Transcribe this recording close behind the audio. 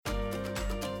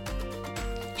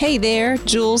Hey there,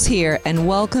 Jules here, and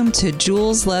welcome to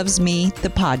Jules Loves Me, the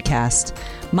podcast.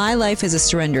 My life is a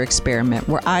surrender experiment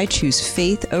where I choose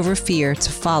faith over fear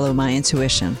to follow my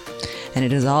intuition. And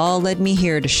it has all led me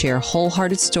here to share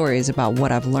wholehearted stories about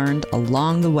what I've learned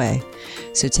along the way.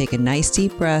 So take a nice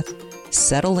deep breath,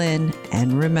 settle in,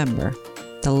 and remember,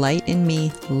 the light in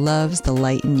me loves the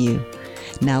light in you.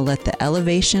 Now let the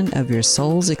elevation of your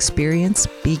soul's experience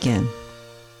begin.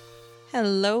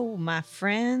 Hello, my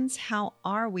friends. How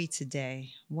are we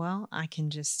today? Well, I can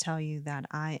just tell you that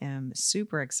I am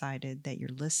super excited that you're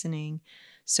listening.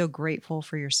 So grateful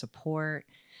for your support.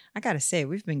 I got to say,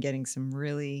 we've been getting some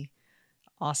really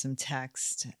awesome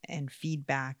text and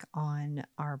feedback on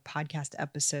our podcast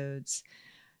episodes.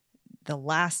 The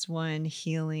last one,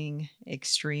 Healing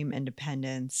Extreme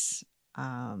Independence.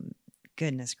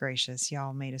 Goodness gracious,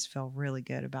 y'all made us feel really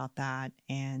good about that.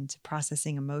 And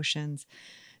processing emotions.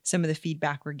 Some of the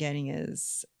feedback we're getting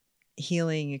is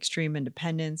Healing Extreme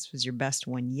Independence was your best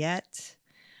one yet.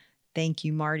 Thank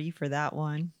you, Marty, for that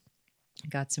one.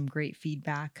 Got some great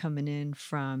feedback coming in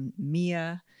from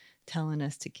Mia, telling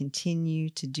us to continue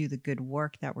to do the good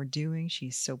work that we're doing.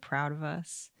 She's so proud of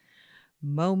us.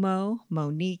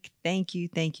 Monique, thank you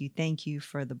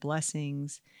for the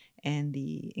blessings and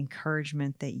the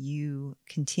encouragement that you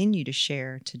continue to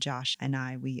share to Josh and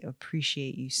I. We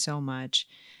appreciate you so much.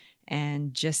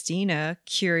 And Justina,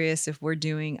 curious if we're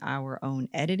doing our own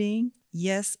editing.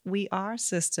 Yes, we are,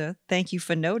 sister. Thank you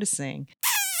for noticing.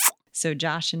 So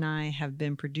Josh and I have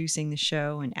been producing the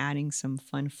show and adding some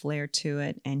fun flair to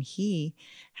it. And he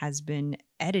has been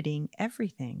editing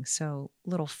everything. So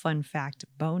little fun fact,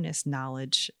 bonus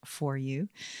knowledge for you.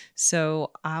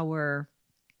 So our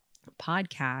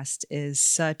podcast is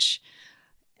such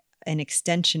an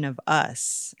extension of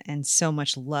us and so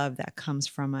much love that comes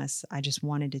from us. I just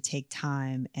wanted to take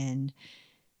time and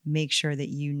make sure that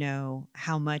you know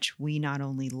how much we not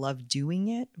only love doing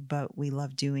it, but we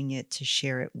love doing it to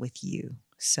share it with you.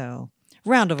 So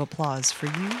round of applause for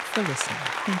you for listening.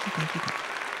 Thank you.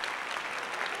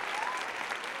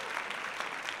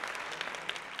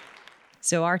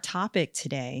 So our topic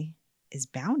today is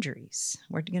boundaries.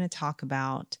 We're going to talk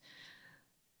about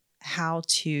how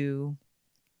to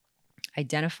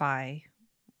identify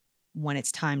when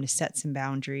it's time to set some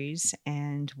boundaries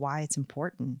and why it's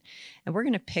important. And we're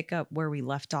going to pick up where we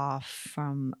left off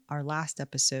from our last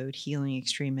episode, Healing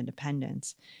Extreme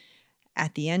Independence.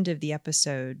 At the end of the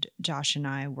episode, Josh and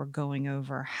I were going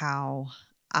over how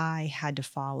I had to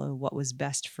follow what was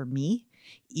best for me,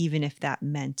 even if that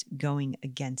meant going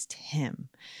against him.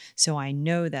 So I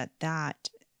know that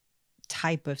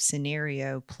type of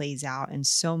scenario plays out in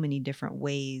so many different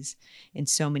ways in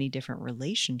so many different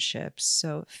relationships.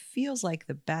 So it feels like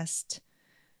the best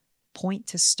point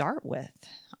to start with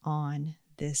on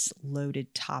this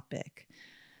loaded topic.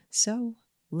 So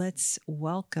let's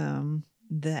welcome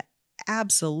the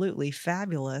absolutely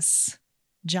fabulous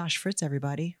Josh Fritz,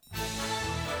 everybody.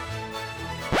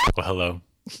 Well, hello.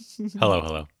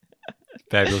 Hello.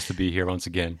 Fabulous to be here once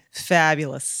again.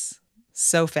 Fabulous.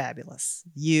 So fabulous.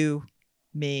 You,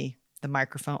 me, the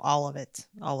microphone, all of it's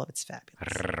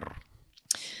fabulous.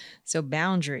 So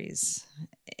boundaries.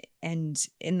 And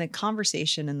in the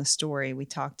conversation in the story, we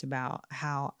talked about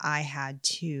how I had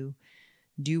to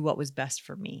do what was best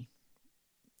for me,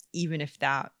 even if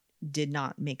that did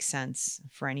not make sense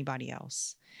for anybody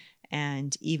else.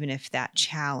 And even if that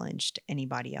challenged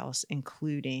anybody else,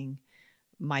 including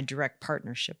my direct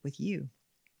partnership with you.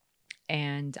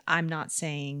 And I'm not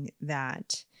saying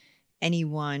that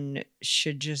anyone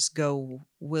should just go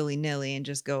willy-nilly and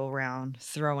just go around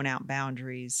throwing out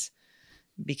boundaries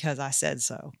because I said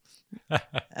so.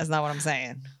 That's not what I'm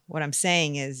saying. What I'm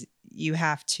saying is you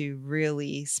have to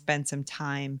really spend some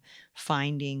time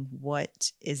finding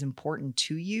what is important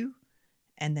to you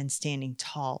and then standing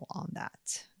tall on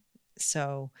that.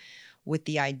 So with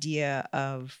the idea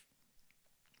of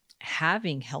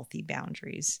having healthy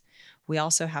boundaries, we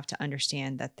also have to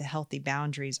understand that the healthy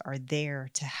boundaries are there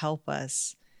to help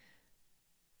us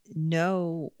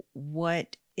know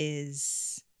what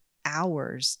is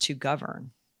ours to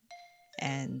govern.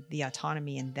 And the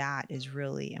autonomy in that is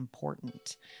really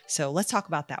important. So let's talk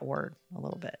about that word a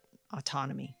little bit,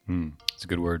 autonomy. It's a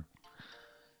good word.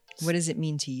 What does it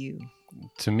mean to you?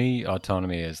 To me,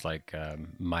 autonomy is like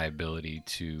my ability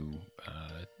to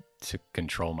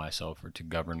control myself or to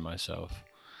govern myself,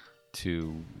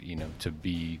 to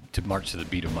march to the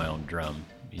beat of my own drum,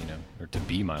 or to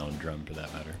be my own drum for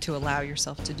that matter. To allow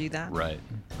yourself to do that? Right.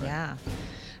 Yeah.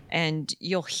 And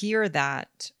you'll hear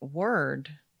that word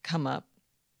come up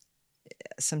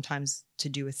sometimes to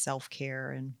do with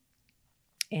self-care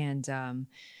and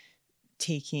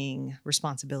taking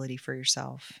responsibility for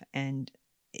yourself. And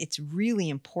it's really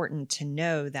important to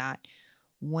know that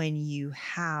when you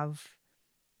have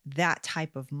that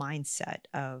type of mindset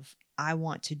of, I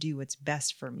want to do what's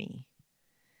best for me,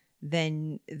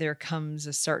 then there comes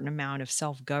a certain amount of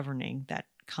self-governing that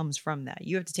comes from that.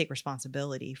 You have to take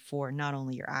responsibility for not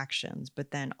only your actions,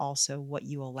 but then also what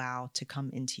you allow to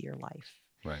come into your life.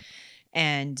 Right.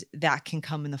 And that can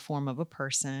come in the form of a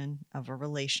person, of a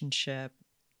relationship,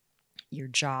 your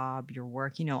job, your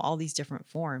work, all these different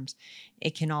forms.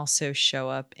 It can also show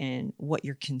up in what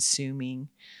you're consuming,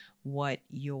 what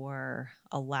you're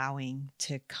allowing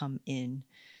to come in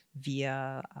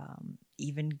via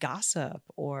even gossip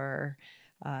or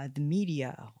the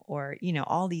media, or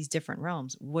all these different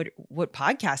realms. What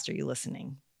podcast are you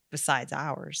listening besides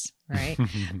ours, right?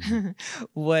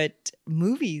 What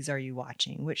movies are you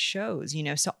watching? What shows?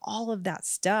 So all of that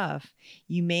stuff,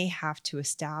 you may have to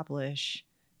establish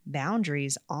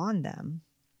boundaries on them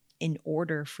in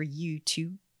order for you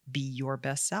to be your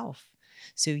best self,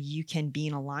 so you can be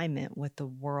in alignment with the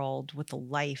world, with the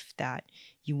life that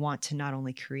you want to not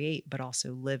only create, but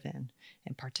also live in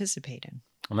and participate in.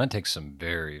 And that takes some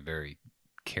very, very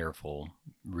careful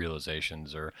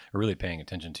realizations, or really paying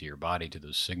attention to your body, to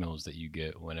those signals that you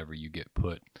get whenever you get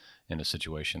put in a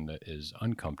situation that is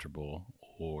uncomfortable,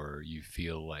 or you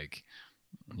feel like,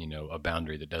 a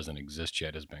boundary that doesn't exist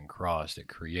yet has been crossed. It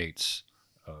creates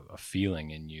a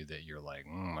feeling in you that you're like,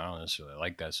 I don't necessarily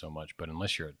like that so much. But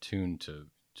unless you're attuned to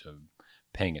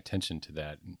paying attention to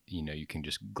that, you can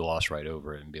just gloss right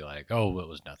over it and be like, oh, well, it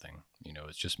was nothing.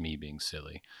 It's just me being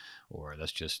silly, or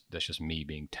that's just me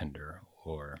being tender,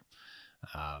 or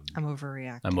I'm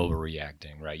overreacting. I'm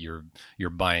overreacting, right? You're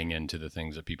buying into the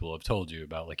things that people have told you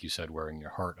about, like you said, wearing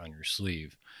your heart on your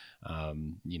sleeve.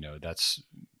 That's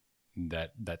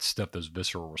that stuff, those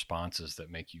visceral responses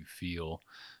that make you feel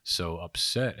so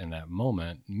upset in that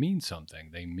moment mean something.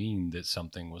 They mean that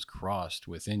something was crossed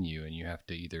within you, and you have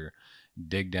to either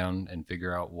dig down and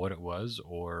figure out what it was,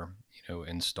 or,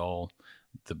 install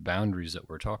the boundaries that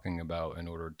we're talking about in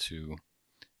order to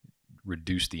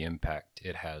reduce the impact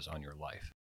it has on your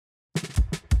life.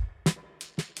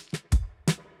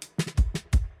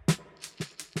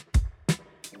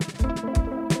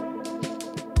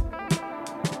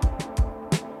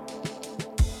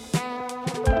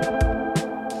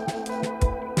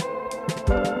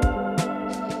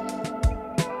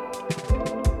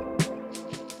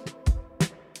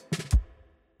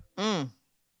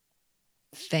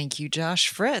 Thank you, Josh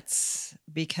Fritz,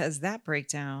 because that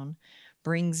breakdown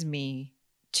brings me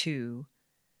to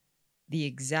the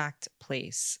exact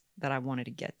place that I wanted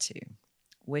to get to,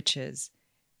 which is,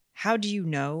 how do you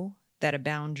know that a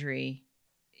boundary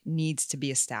needs to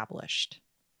be established?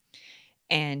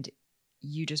 And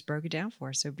you just broke it down for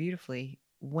us so beautifully.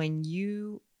 When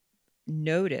you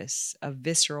notice a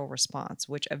visceral response,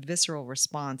 which a visceral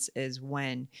response is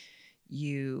when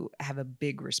you have a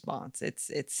big response.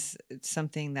 It's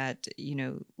something that,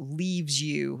 leaves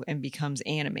you and becomes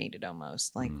animated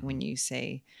almost. Like when you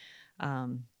say,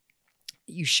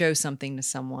 you show something to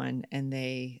someone and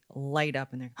they light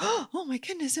up and they're, oh my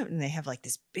goodness. And they have like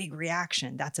this big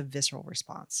reaction. That's a visceral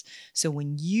response. So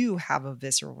when you have a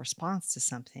visceral response to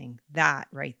something, that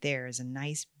right there is a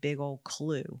nice big old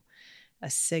clue, a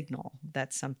signal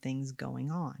that something's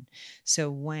going on.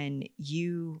 So when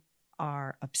you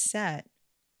are upset,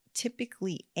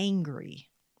 typically angry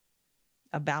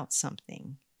about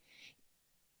something,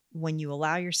 when you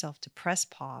allow yourself to press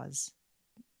pause,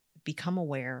 become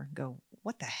aware, go,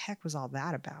 what the heck was all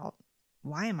that about?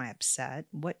 Why am I upset?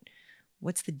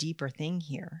 What's the deeper thing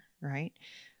here, right?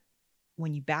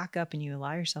 When you back up and you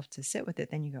allow yourself to sit with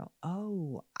it, then you go,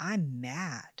 oh, I'm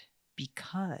mad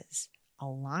because a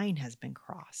line has been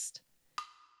crossed.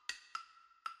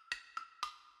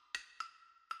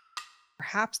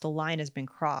 Perhaps the line has been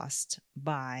crossed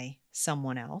by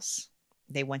someone else.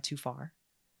 They went too far.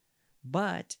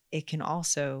 But it can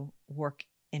also work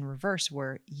in reverse,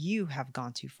 where you have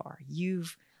gone too far.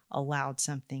 You've allowed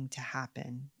something to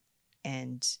happen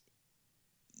and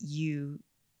you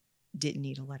didn't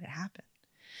need to let it happen.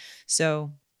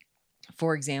 So,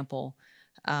 for example,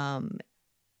 a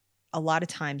lot of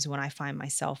times when I find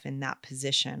myself in that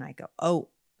position, I go, oh,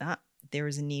 there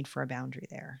is a need for a boundary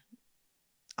there.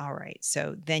 All right.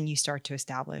 So then you start to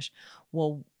establish,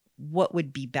 well, what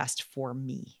would be best for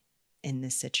me in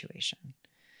this situation?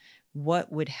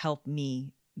 What would help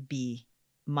me be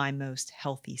my most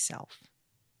healthy self?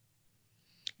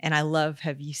 And I love,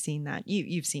 have you seen that?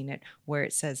 You've seen it, where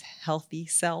it says healthy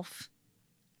self.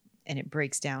 and it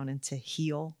breaks down into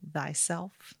heal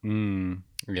thyself.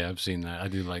 Yeah, I've seen that. I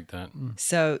do like that.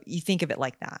 So you think of it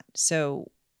like that.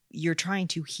 So you're trying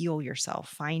to heal yourself,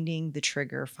 finding the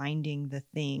trigger, finding the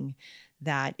thing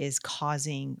that is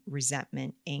causing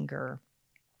resentment, anger,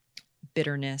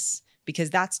 bitterness,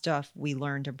 because that stuff we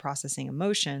learned in processing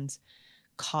emotions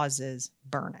causes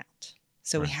burnout.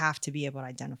 So we have to be able to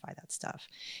identify that stuff.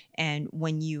 And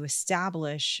when you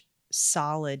establish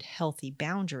solid, healthy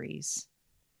boundaries,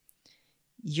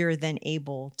 you're then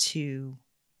able to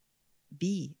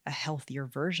be a healthier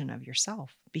version of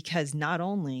yourself, because not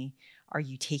only are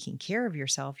you taking care of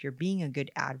yourself, you're being a good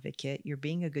advocate, you're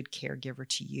being a good caregiver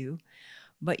to you,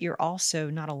 but you're also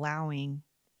not allowing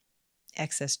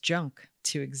excess junk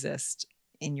to exist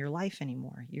in your life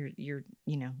anymore. You're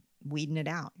weeding it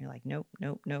out. You're like, nope.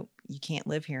 You can't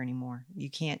live here anymore. You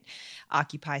can't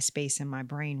occupy space in my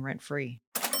brain rent free.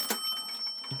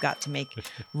 You've got to make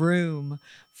room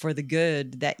for the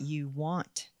good that you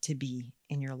want to be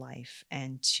in your life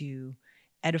and to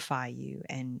edify you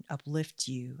and uplift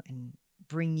you and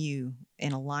bring you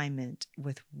in alignment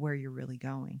with where you're really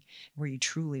going, where you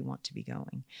truly want to be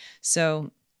going.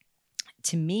 So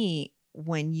to me,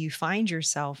 when you find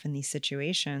yourself in these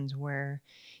situations where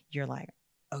you're like,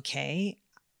 okay,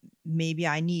 maybe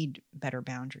I need better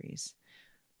boundaries.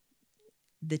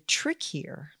 The trick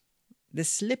here, the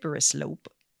slippery slope,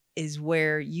 is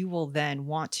where you will then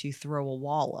want to throw a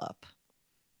wall up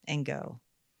and go,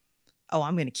 oh,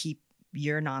 I'm going to keep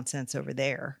your nonsense over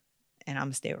there and I'm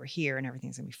going to stay over here and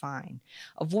everything's going to be fine.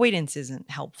 Avoidance isn't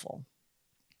helpful.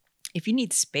 If you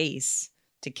need space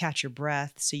to catch your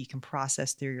breath so you can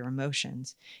process through your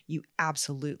emotions, you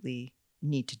absolutely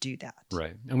need to do that.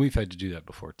 Right. And we've had to do that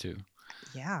before too.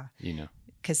 Yeah. You know,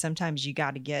 because sometimes you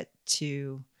got to get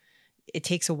to, it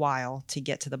takes a while to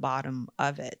get to the bottom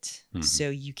of it. So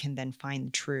you can then find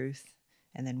the truth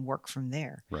and then work from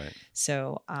there. Right.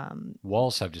 So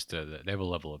walls have they have a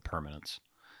level of permanence.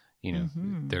 You know,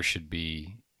 there should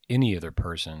be any other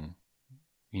person,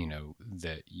 you know,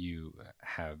 that you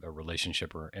have a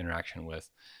relationship or interaction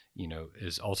with, you know,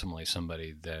 is ultimately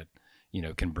somebody that, you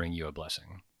know, can bring you a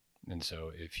blessing. And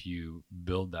so if you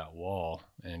build that wall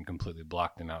and completely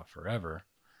block them out forever,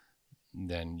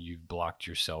 then you've blocked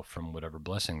yourself from whatever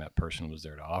blessing that person was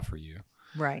there to offer you.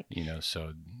 Right. You know,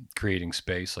 so creating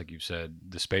space, like you've said,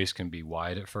 the space can be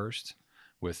wide at first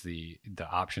with the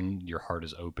option, your heart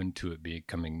is open to it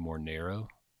becoming more narrow,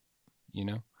 you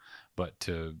know, but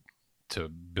to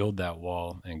build that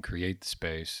wall and create the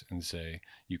space and say,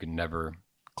 you can never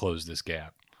close this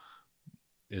gap,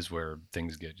 is where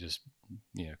things get just,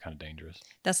 you know, kind of dangerous.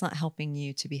 That's not helping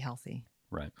you to be healthy.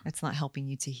 Right. It's not helping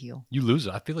you to heal. You lose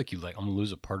it. I feel like I'm going to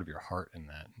lose a part of your heart in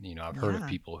that. You know, I've heard of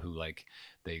people who like,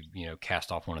 they, you know,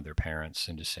 cast off one of their parents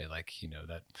and just say like, you know,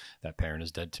 that parent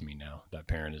is dead to me now. That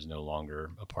parent is no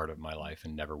longer a part of my life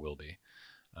and never will be.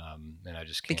 And I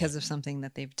just can't. Because of something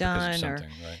that they've done,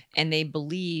 right. And they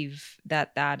believe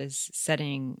that is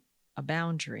setting a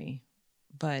boundary.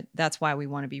 But that's why we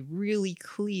want to be really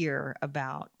clear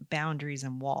about boundaries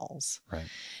and walls. Right.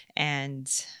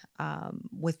 And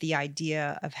with the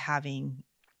idea of having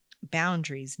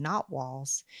boundaries, not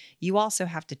walls, you also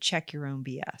have to check your own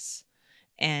BS.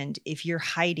 And if you're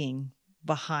hiding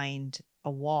behind a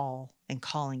wall and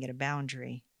calling it a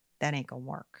boundary, that ain't going to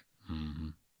work.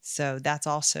 So that's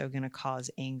also going to cause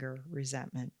anger,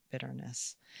 resentment,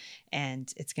 bitterness,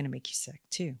 and it's going to make you sick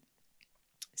too.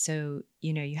 So,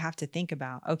 you know, you have to think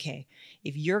about, okay,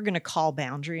 if you're going to call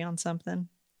boundary on something,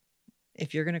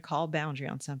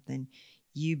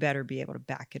 you better be able to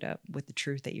back it up with the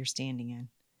truth that you're standing in,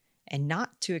 and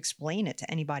not to explain it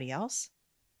to anybody else,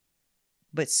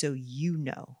 but so you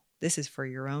know, this is for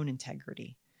your own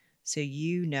integrity. So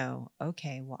you know,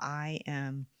 okay, well, I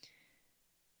am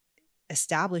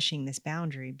establishing this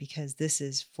boundary because this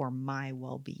is for my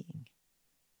well-being.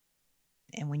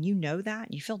 And when you know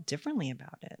that, you feel differently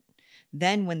about it.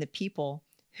 Then when the people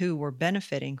who were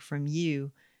benefiting from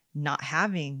you not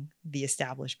having the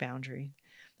established boundary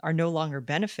are no longer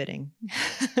benefiting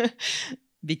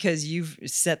because you've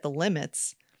set the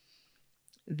limits,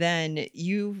 then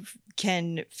you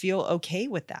can feel okay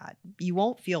with that. You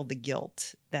won't feel the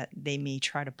guilt that they may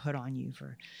try to put on you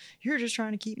for, you're just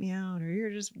trying to keep me out, or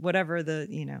you're just whatever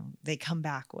they come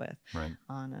back with. Right.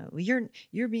 On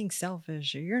you're being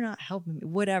selfish, or you're not helping me,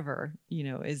 whatever,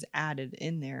 is added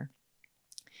in there.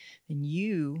 Then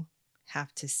you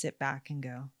have to sit back and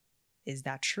go, is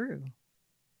that true?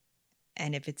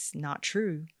 And if it's not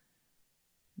true,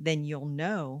 then you'll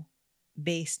know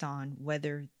based on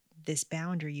whether this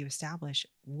boundary you established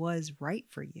was right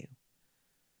for you,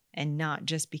 and not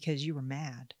just because you were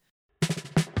mad.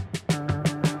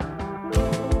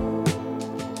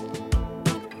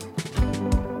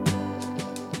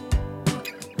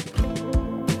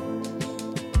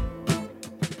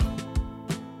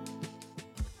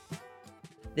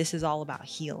 This is all about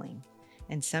healing.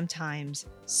 And sometimes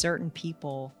certain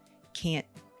people can't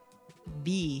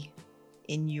be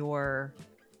in your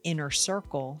inner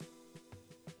circle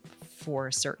for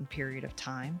a certain period of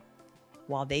time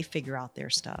while they figure out their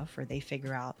stuff or they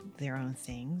figure out their own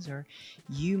things, or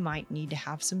you might need to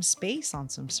have some space on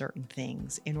some certain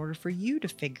things in order for you to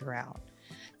figure out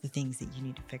the things that you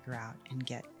need to figure out and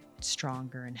get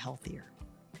stronger and healthier.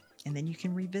 And then you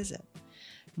can revisit.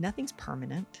 Nothing's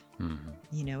permanent.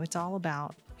 You know, it's all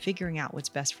about figuring out what's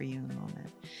best for you in the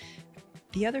moment.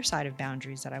 The other side of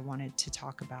boundaries that I wanted to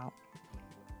talk about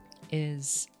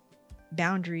is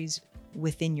boundaries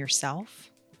within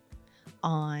yourself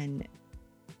on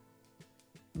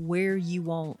where you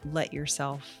won't let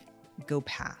yourself go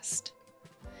past.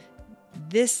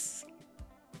 This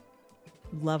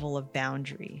level of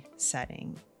boundary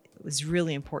setting was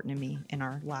really important to me in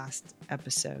our last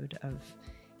episode of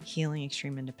Healing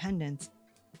Extreme Independence.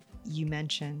 You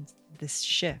mentioned this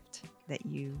shift that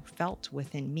you felt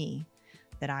within me,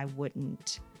 that I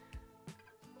wouldn't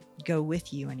go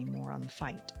with you anymore on the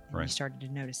fight. And Right. You started to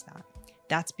notice that.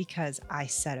 That's because I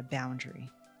set a boundary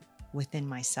within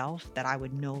myself that I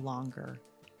would no longer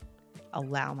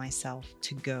allow myself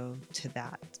to go to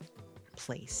that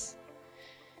place.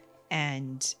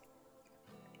 And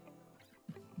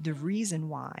the reason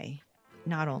why,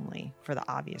 not only for the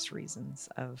obvious reasons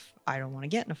of I don't want to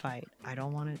get in a fight, I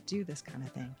don't want to do this kind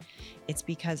of thing, it's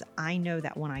because I know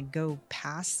that when I go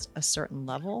past a certain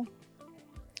level,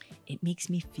 it makes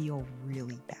me feel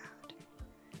really bad.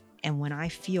 And when I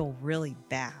feel really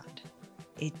bad,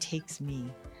 it takes me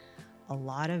a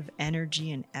lot of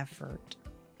energy and effort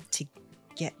to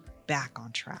get back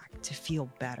on track, to feel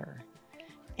better.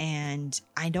 And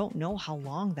I don't know how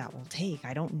long that will take.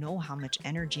 I don't know how much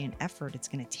energy and effort it's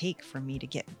going to take for me to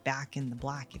get back in the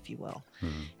black, if you will.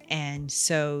 And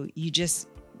so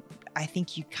I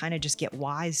think you kind of just get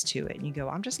wise to it and you go,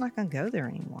 I'm just not going to go there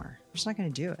anymore. I'm just not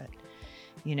going to do it.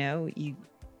 You know,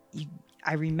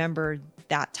 I remember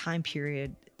that time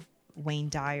period, Wayne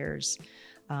Dyer's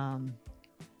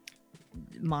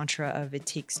mantra of it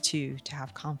takes two to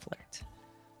have conflict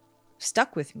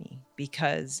stuck with me,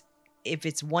 because if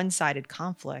it's one-sided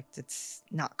conflict, it's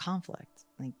not conflict.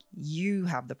 Like, you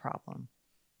have the problem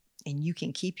and you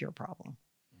can keep your problem.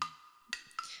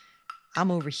 I'm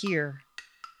over here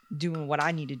doing what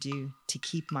I need to do to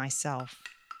keep myself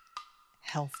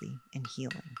healthy and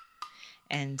healing.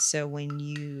 And so when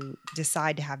you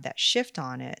decide to have that shift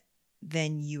on it,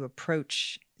 then you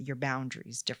approach your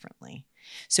boundaries differently.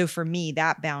 So for me,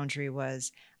 that boundary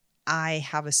was, I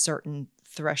have a certain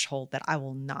threshold that I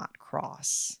will not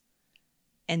cross.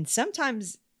 And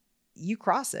sometimes you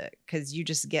cross it because you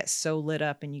just get so lit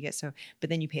up and but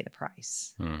then you pay the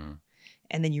price. And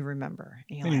then you remember.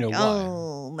 And you're And you like,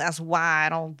 know why. that's why I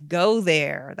don't go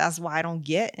there. That's why I don't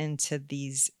get into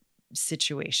these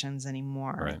situations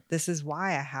anymore. Right. This is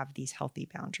why I have these healthy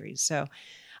boundaries. So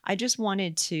I just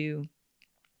wanted to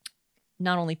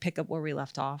not only pick up where we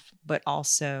left off, but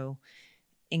also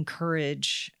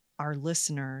encourage our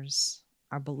listeners,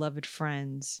 our beloved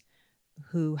friends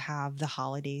who have the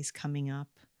holidays coming up.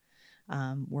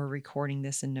 We're recording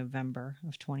this in November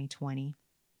of 2020,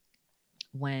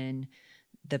 when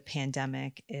the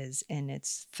pandemic is in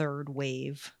its third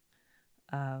wave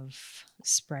of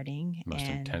spreading. Most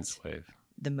and intense wave.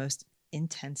 The most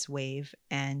intense wave.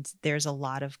 And there's a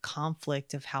lot of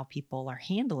conflict of how people are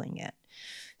handling it.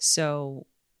 So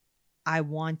I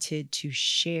wanted to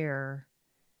share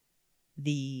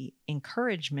the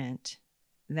encouragement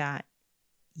that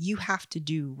you have to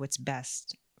do what's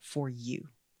best for you.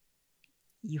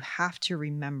 You have to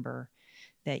remember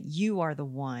that you are the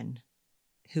one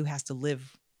who has to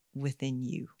live within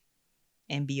you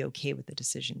and be okay with the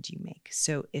decisions you make.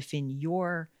 So if in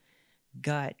your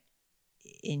gut,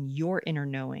 in your inner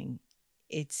knowing,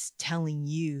 it's telling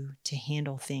you to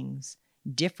handle things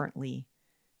differently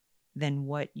than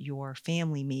what your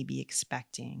family may be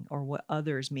expecting or what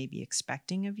others may be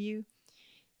expecting of you,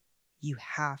 you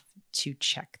have to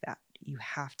check that. You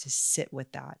have to sit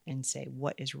with that and say,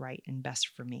 what is right and best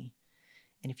for me?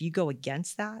 And if you go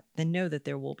against that, then know that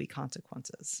there will be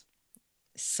consequences,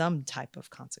 some type of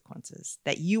consequences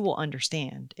that you will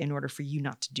understand in order for you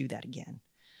not to do that again.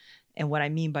 And what I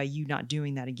mean by you not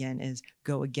doing that again is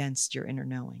go against your inner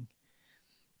knowing.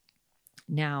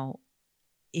 Now,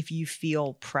 if you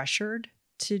feel pressured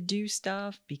to do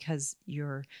stuff because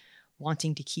you're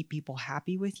wanting to keep people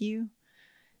happy with you,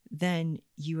 then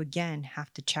you again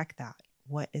have to check that.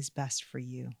 What is best for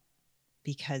you?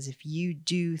 Because if you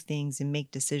do things and make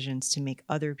decisions to make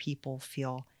other people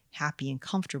feel happy and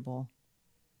comfortable,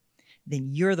 then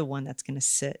you're the one that's going to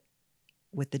sit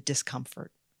with the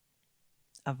discomfort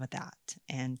of that.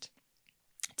 And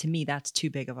to me, that's too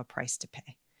big of a price to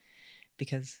pay,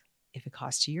 because if it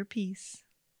costs you your peace,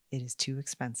 it is too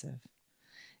expensive.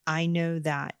 I know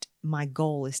that my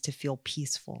goal is to feel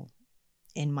peaceful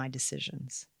in my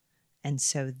decisions. And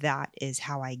so that is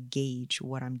how I gauge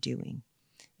what I'm doing.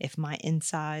 If my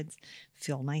insides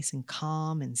feel nice and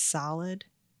calm and solid,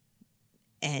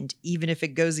 and even if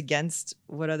it goes against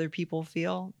what other people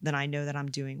feel, then I know that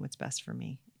I'm doing what's best for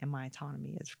me and my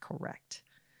autonomy is correct.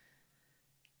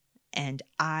 And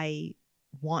I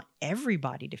want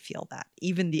everybody to feel that,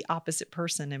 even the opposite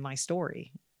person in my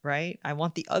story, right? I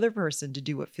want the other person to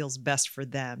do what feels best for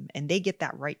them, and they get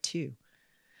that right too.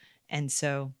 And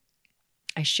so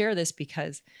I share this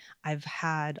because I've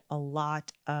had a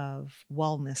lot of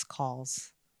wellness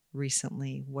calls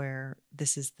recently where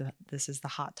this is the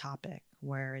hot topic,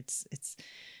 where it's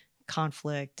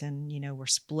conflict and, we're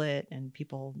split and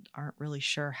people aren't really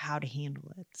sure how to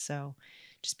handle it. So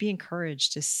just be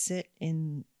encouraged to sit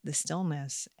in the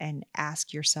stillness and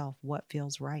ask yourself what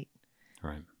feels right.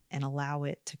 Right. And allow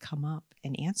it to come up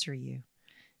and answer you.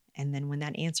 And then when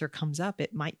that answer comes up,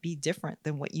 it might be different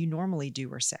than what you normally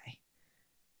do or say.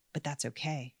 But that's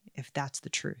okay if that's the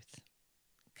truth.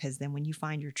 Because then when you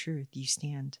find your truth, you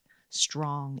stand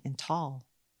strong and tall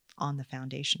on the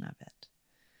foundation of it.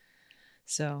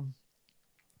 So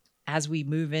as we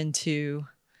move into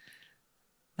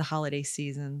the holiday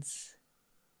seasons,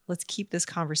 let's keep this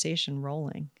conversation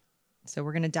rolling. So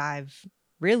we're going to dive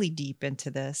really deep into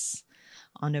this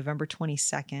on November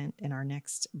 22nd in our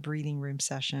next breathing room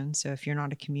session. So if you're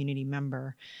not a community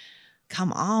member,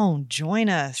 come on, join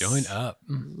us. Join up.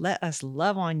 Let us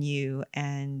love on you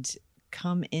and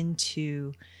come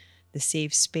into the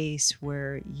safe space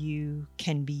where you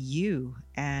can be you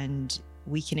and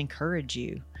we can encourage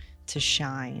you to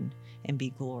shine and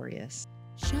be glorious.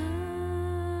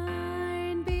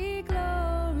 Shine, be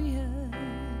glorious,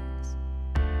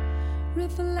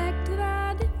 reflect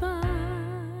the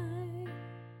divine.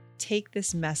 Take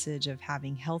this message of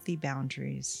having healthy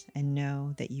boundaries and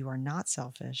know that you are not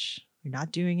selfish. You're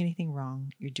not doing anything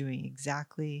wrong. You're doing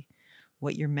exactly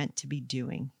what you're meant to be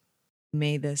doing.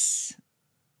 May this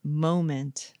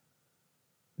moment,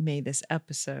 may this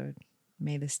episode,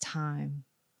 may this time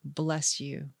bless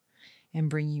you and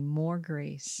bring you more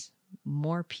grace,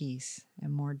 more peace,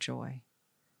 and more joy.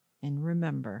 And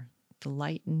remember, the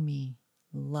light in me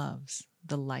loves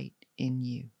the light in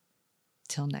you.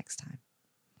 Till next time.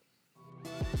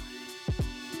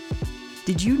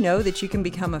 Did you know that you can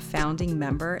become a founding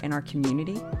member in our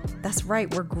community? That's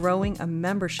right, we're growing a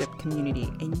membership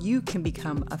community, and you can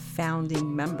become a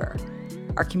founding member.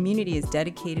 Our community is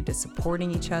dedicated to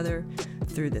supporting each other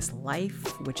through this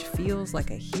life, which feels like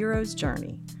a hero's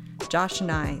journey. Josh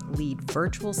and I lead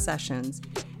virtual sessions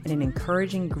in an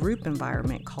encouraging group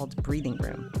environment called Breathing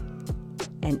Room.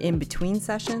 And in between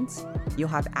sessions, you'll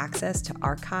have access to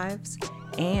archives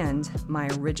and my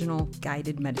original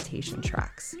guided meditation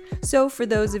tracks. So for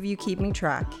those of you keeping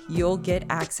track, you'll get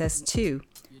access to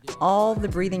all the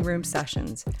breathing room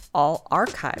sessions, all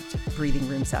archived breathing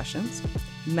room sessions,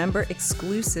 member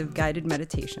exclusive guided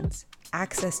meditations,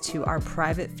 access to our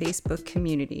private Facebook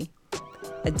community,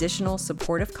 additional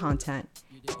supportive content,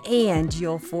 and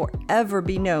you'll forever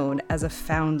be known as a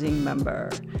founding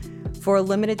member. For a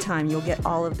limited time, you'll get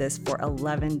all of this for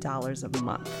 $11 a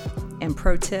month. And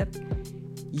pro tip,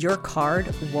 your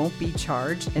card won't be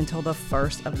charged until the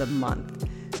first of the month.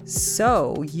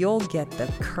 So you'll get the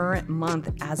current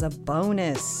month as a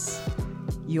bonus.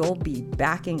 You'll be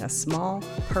backing a small,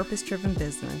 purpose-driven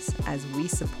business as we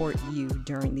support you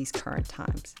during these current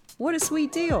times. What a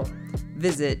sweet deal.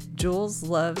 Visit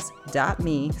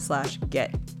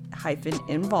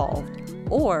julesloves.me/get-involved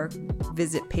or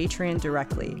visit Patreon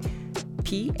directly,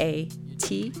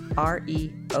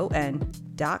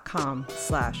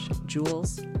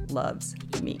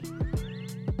 patreon.com/juleslovesme.